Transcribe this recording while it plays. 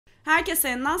Herkese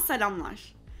yeniden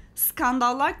selamlar.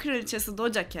 Skandallar kraliçesi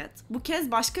Doja Cat bu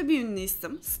kez başka bir ünlü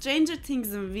isim Stranger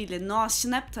Things'in vili Noah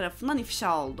Schnapp'e tarafından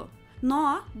ifşa oldu.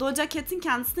 Noah, Doja Cat'in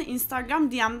kendisine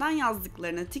Instagram DM'den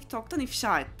yazdıklarını TikTok'tan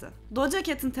ifşa etti. Doja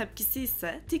Cat'in tepkisi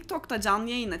ise TikTok'ta canlı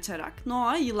yayın açarak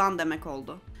Noah'a yılan demek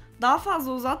oldu. Daha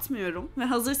fazla uzatmıyorum ve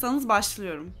hazırsanız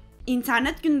başlıyorum.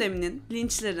 İnternet gündeminin,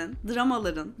 linçlerin,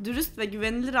 dramaların dürüst ve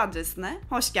güvenilir adresine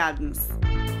hoş geldiniz.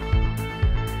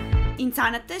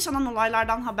 İnternette yaşanan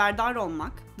olaylardan haberdar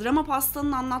olmak, drama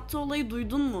pastanın anlattığı olayı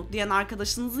duydun mu diyen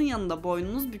arkadaşınızın yanında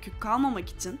boynunuz bükük kalmamak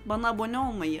için bana abone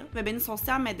olmayı ve beni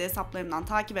sosyal medya hesaplarımdan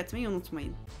takip etmeyi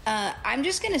unutmayın. I'm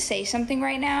just gonna say something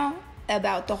right now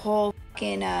about the whole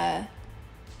fucking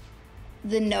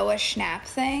the Noah Schnapp'e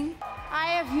thing. I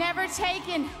have never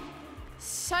taken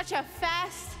such a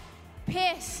fast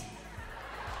piss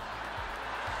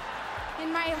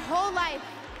in my whole life.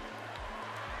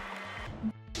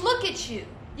 Look at you.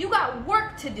 You got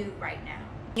work to do right now.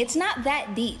 It's not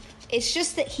that deep. It's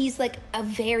just that he's like a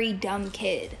very dumb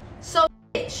kid. So,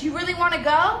 bitch, you really want to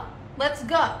go? Let's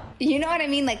go. You know what I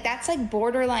mean? Like, that's like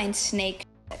borderline snake.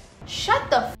 Shut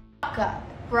the fuck up,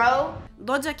 bro.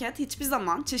 Doja Cat hiçbir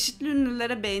zaman çeşitli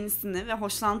ünlülere beğenisini ve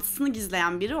hoşlantısını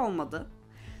gizleyen biri olmadı.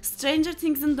 Stranger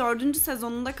Things'in 4.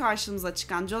 sezonunda karşımıza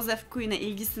çıkan Joseph Quinn'e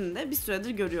ilgisini de bir süredir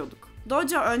görüyorduk.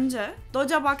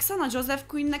 Doja baksana Joseph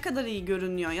Quinn ne kadar iyi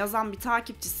görünüyor yazan bir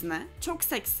takipçisine çok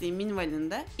seksi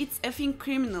minvalinde "It's effing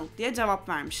criminal" diye cevap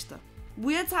vermişti.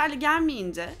 Bu yeterli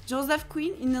gelmeyince Joseph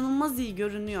Quinn inanılmaz iyi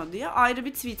görünüyor diye ayrı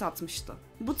bir tweet atmıştı.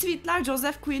 Bu tweetler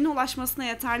Joseph Quinn'e ulaşmasına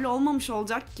yeterli olmamış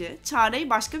olacak ki çareyi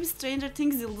başka bir Stranger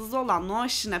Things yıldızı olan Noah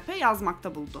Schnapp'e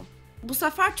yazmakta buldu. Bu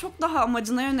sefer çok daha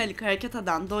amacına yönelik hareket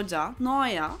eden Doja,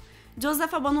 Noah'ya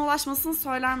 "Joseph'a bana ulaşmasını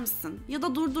söyler misin? Ya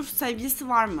da dur sevgilisi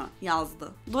var mı?"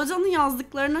 yazdı. Doja'nın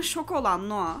yazdıklarına şok olan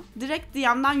Noah, direkt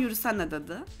DM'den yürüsene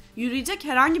dedi. Yürüyecek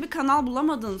herhangi bir kanal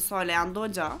bulamadığını söyleyen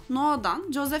Doja,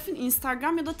 Noah'dan Joseph'in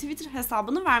Instagram ya da Twitter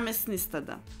hesabını vermesini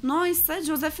istedi. Noah ise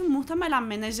Joseph'in muhtemelen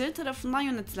menajeri tarafından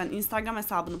yönetilen Instagram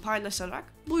hesabını paylaşarak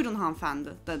 "Buyurun hanımefendi"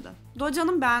 dedi.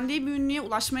 Doja'nın beğendiği bir ünlüye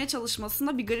ulaşmaya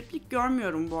çalışmasında bir gariplik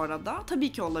görmüyorum bu arada.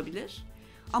 Tabii ki olabilir.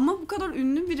 Ama bu kadar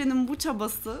ünlü birinin bu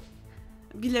çabası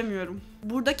bilemiyorum.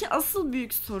 Buradaki asıl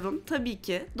büyük sorun tabii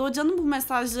ki Doja'nın bu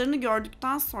mesajlarını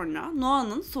gördükten sonra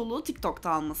Noah'nın soluğu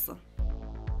TikTok'ta alması.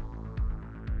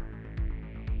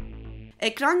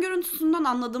 Ekran görüntüsünden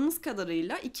anladığımız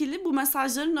kadarıyla ikili bu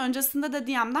mesajların öncesinde de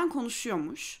DM'den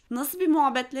konuşuyormuş. Nasıl bir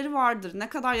muhabbetleri vardır, ne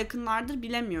kadar yakınlardır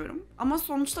bilemiyorum ama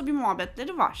sonuçta bir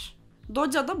muhabbetleri var.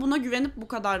 Doja da buna güvenip bu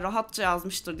kadar rahatça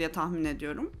yazmıştır diye tahmin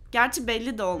ediyorum. Gerçi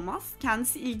belli de olmaz.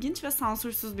 Kendisi ilginç ve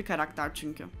sansürsüz bir karakter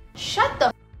çünkü. Shut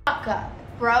the fuck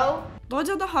up, bro.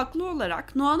 Doja da haklı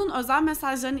olarak Noah'nın özel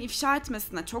mesajlarını ifşa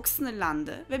etmesine çok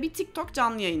sinirlendi ve bir TikTok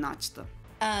canlı yayını açtı.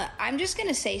 I'm just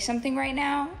gonna say something right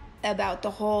now about the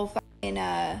whole fucking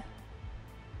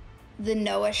the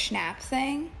Noah Schnapp'e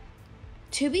thing.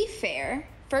 To be fair,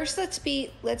 first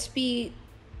let's be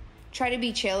try to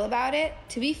be chill about it.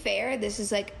 To be fair, this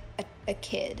is like a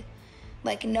kid.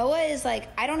 Like Noah is like,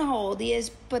 I don't know how old he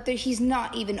is, but he's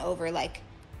not even over like,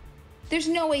 there's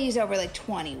no way he's over like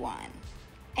 21.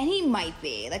 And he might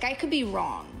be. Like I could be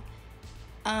wrong.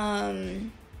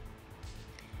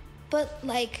 But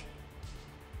like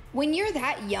when you're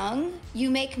that young, you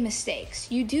make mistakes.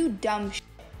 You do dumb shit.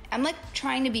 I'm like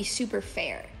trying to be super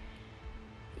fair.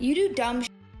 You do dumb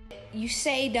shit. You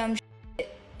say dumb shit.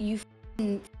 You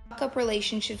fuck up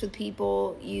relationships with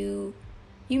people. You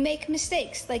make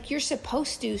mistakes. Like you're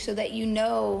supposed to, so that you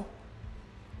know.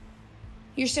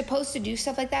 You're supposed to do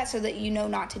stuff like that so that you know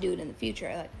not to do it in the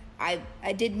future. Like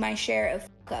I did my share of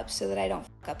fuck ups so that I don't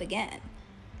fuck up again.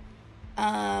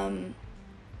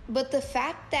 But the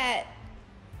fact that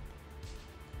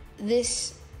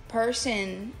this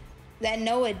person, that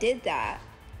Noah did that,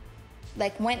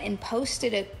 like went and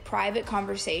posted a private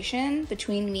conversation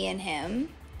between me and him,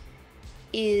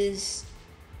 is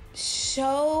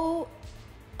so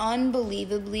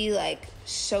unbelievably like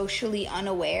socially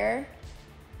unaware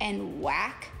and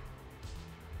whack.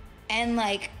 And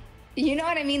like, you know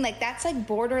what I mean? Like that's like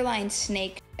borderline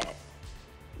snake shit.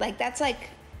 Like that's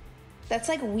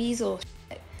like weasel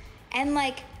shit. And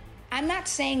like, I'm not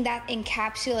saying that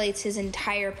encapsulates his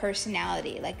entire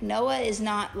personality. Like Noah is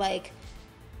not like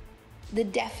the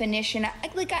definition.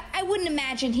 Like I wouldn't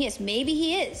imagine he is. Maybe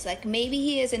he is. Like maybe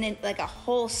he is like a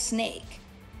whole snake,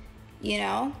 you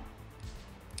know?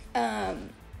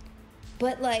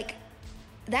 But like,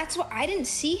 that's what, I didn't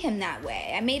see him that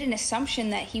way. I made an assumption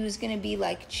that he was gonna be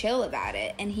like chill about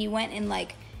it, and he went and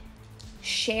like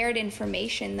shared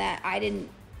information that I didn't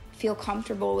feel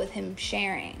comfortable with him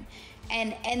sharing.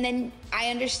 And then I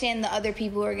understand the other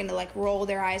people who are gonna like roll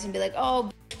their eyes and be like,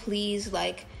 oh, please,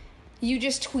 like, you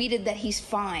just tweeted that he's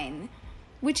fine,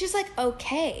 which is like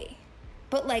okay,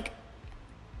 but like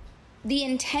the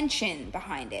intention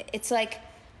behind it, it's like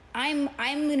I'm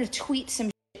gonna tweet some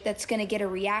shit that's gonna get a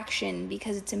reaction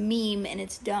because it's a meme and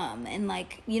it's dumb, and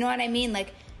like, you know what I mean?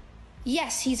 Like,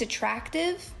 yes, he's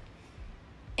attractive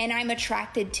and I'm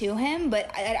attracted to him,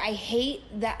 but I hate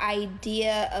the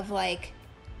idea of like,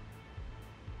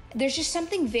 there's just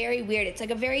something very weird. It's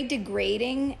like a very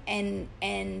degrading and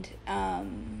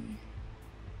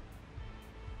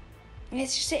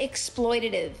it's just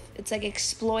exploitative. It's like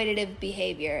exploitative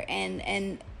behavior,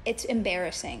 and it's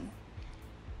embarrassing.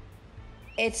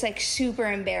 It's like super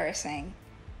embarrassing.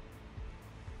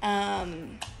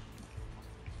 That's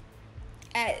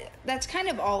kind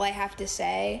of all I have to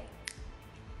say.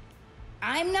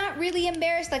 I'm not really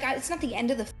embarrassed. Like, it's not the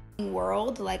end of the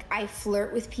world. Like, I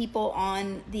flirt with people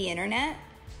on the internet.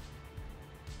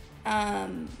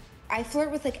 I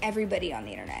flirt with like everybody on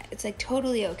the internet. It's like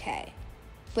totally okay.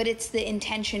 But it's the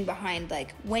intention behind,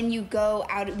 like, when you go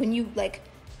out, when you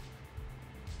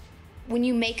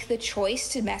make the choice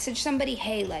to message somebody,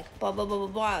 hey, like, blah, blah, blah, blah,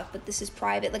 blah, but this is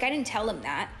private. Like, I didn't tell him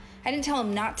that. I didn't tell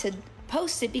him not to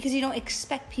post it because you don't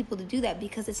expect people to do that,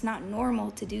 because it's not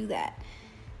normal to do that.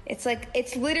 It's like,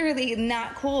 it's literally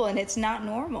not cool and it's not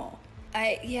normal.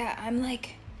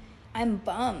 I'm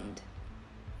bummed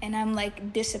and I'm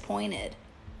like disappointed.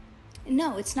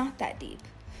 No, it's not that deep.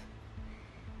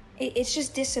 It's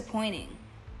just disappointing.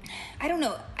 I don't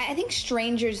know. I think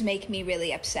strangers make me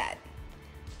really upset.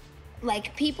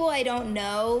 Like, people I don't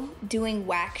know doing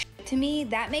whack shit to me,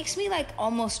 that makes me like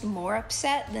almost more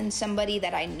upset than somebody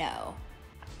that I know.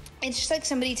 It's just like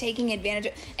somebody taking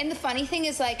advantage of. And the funny thing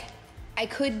is, like, I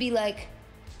couldn't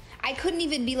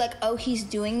even be like, oh, he's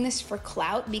doing this for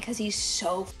clout, because he's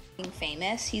so fucking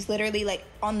famous. He's literally like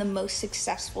on the most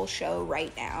successful show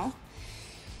right now.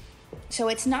 So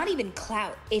it's not even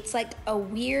clout. It's like a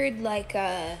weird, like,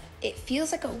 it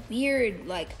feels like a weird,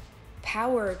 like,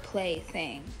 power play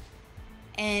thing.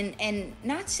 And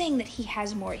not saying that he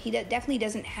has more, he definitely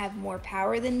doesn't have more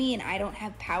power than me, and I don't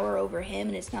have power over him,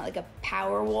 and it's not like a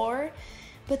power war.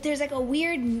 But there's like a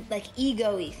weird, like,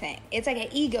 ego-y thing. It's like an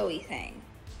ego-y thing.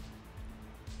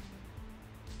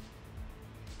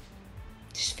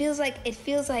 It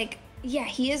feels like, yeah,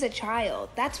 he is a child.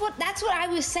 That's what I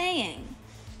was saying.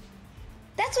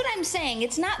 That's what I'm saying.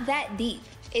 It's not that deep.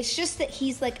 It's just that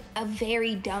he's like a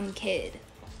very dumb kid.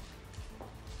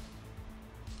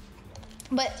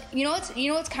 But you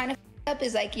know what's kind of up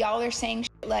is, like, y'all are saying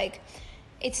shit like,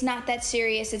 it's not that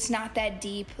serious, it's not that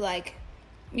deep, like,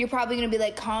 you're probably gonna be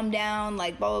like, calm down,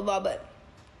 like, blah blah blah, but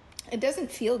it doesn't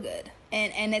feel good,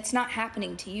 and it's not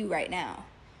happening to you right now,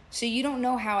 so you don't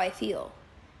know how I feel,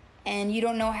 and you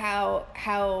don't know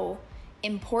how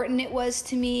important it was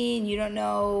to me, and you don't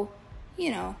know,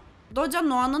 you know. Doja,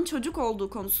 Noah'nın çocuk olduğu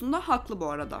konusunda haklı bu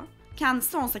arada.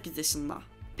 Kendisi 18 yaşında.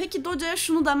 Peki Doja'ya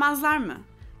şunu demezler mi?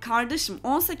 Kardeşim,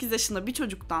 18 yaşında bir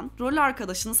çocuktan rol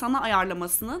arkadaşını sana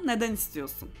ayarlamasını neden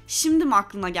istiyorsun? Şimdi mi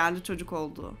aklına geldi çocuk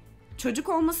olduğu? Çocuk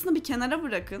olmasını bir kenara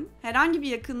bırakın, herhangi bir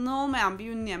yakınlığı olmayan bir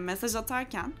ünlüye mesaj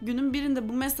atarken günün birinde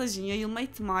bu mesajın yayılma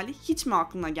ihtimali hiç mi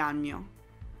aklına gelmiyor?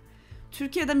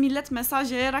 Türkiye'de millet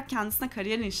mesaj yayarak kendisine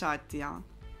kariyer inşa etti ya.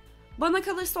 Bana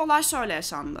kalırsa olay şöyle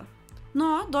yaşandı.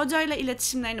 Noah, Doja ile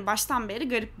iletişimlerini baştan beri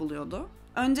garip buluyordu.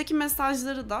 Önceki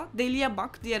mesajları da deliye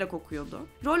bak diyerek okuyordu.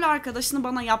 Rol arkadaşını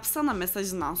bana yapsana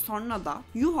mesajından sonra da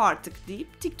yuh artık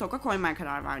deyip TikTok'a koymaya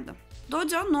karar verdi.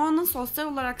 Doja, Noah'nın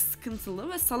sosyal olarak sıkıntılı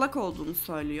ve salak olduğunu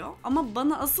söylüyor, ama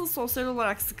bana asıl sosyal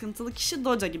olarak sıkıntılı kişi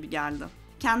Doja gibi geldi.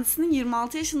 Kendisinin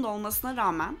 26 yaşında olmasına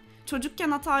rağmen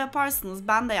çocukken hata yaparsınız,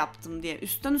 ben de yaptım diye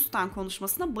üstten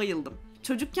konuşmasına bayıldım.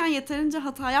 Çocukken yeterince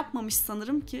hata yapmamış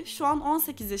sanırım ki şu an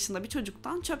 18 yaşında bir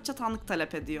çocuktan çöp çatanlık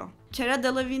talep ediyor. Cara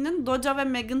Delevingne'in Doja ve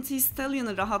Megan Thee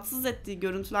Stallion'ı rahatsız ettiği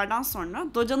görüntülerden sonra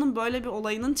Doja'nın böyle bir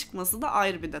olayının çıkması da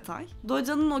ayrı bir detay.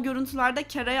 Doja'nın o görüntülerde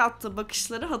Cara'ya attığı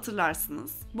bakışları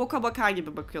hatırlarsınız. Boka bakar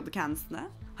gibi bakıyordu kendisine.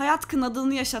 Hayat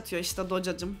kınadığını yaşatıyor işte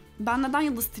Doja'cım. Ben neden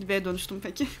Yıldız Tilbe'ye dönüştüm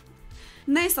peki?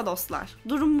 Neyse dostlar,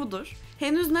 durum budur.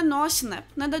 Henüz ne Noah Schnapp'e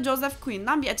ne de Joseph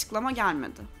Queen'den bir açıklama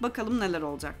gelmedi. Bakalım neler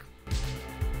olacak.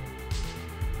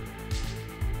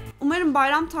 Umarım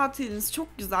bayram tatiliniz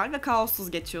çok güzel ve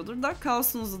kaossuz geçiyordur da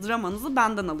kaosunuzu, dramanızı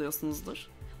benden alıyorsunuzdur.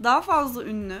 Daha fazla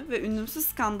ünlü ve ünlümsüz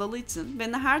skandalı için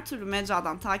beni her türlü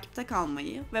mecradan takipte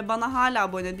kalmayı ve bana hala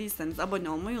abone değilseniz abone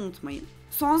olmayı unutmayın.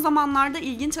 Son zamanlarda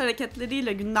ilginç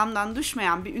hareketleriyle gündemden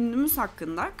düşmeyen bir ünlümüz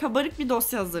hakkında kabarık bir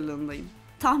dosya hazırlığındayım.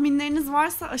 Tahminleriniz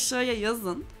varsa aşağıya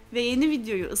yazın. Ve yeni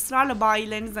videoyu ısrarla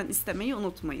bayilerinizden istemeyi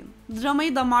unutmayın.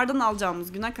 Dramayı damardan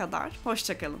alacağımız güne kadar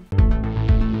hoşçakalın.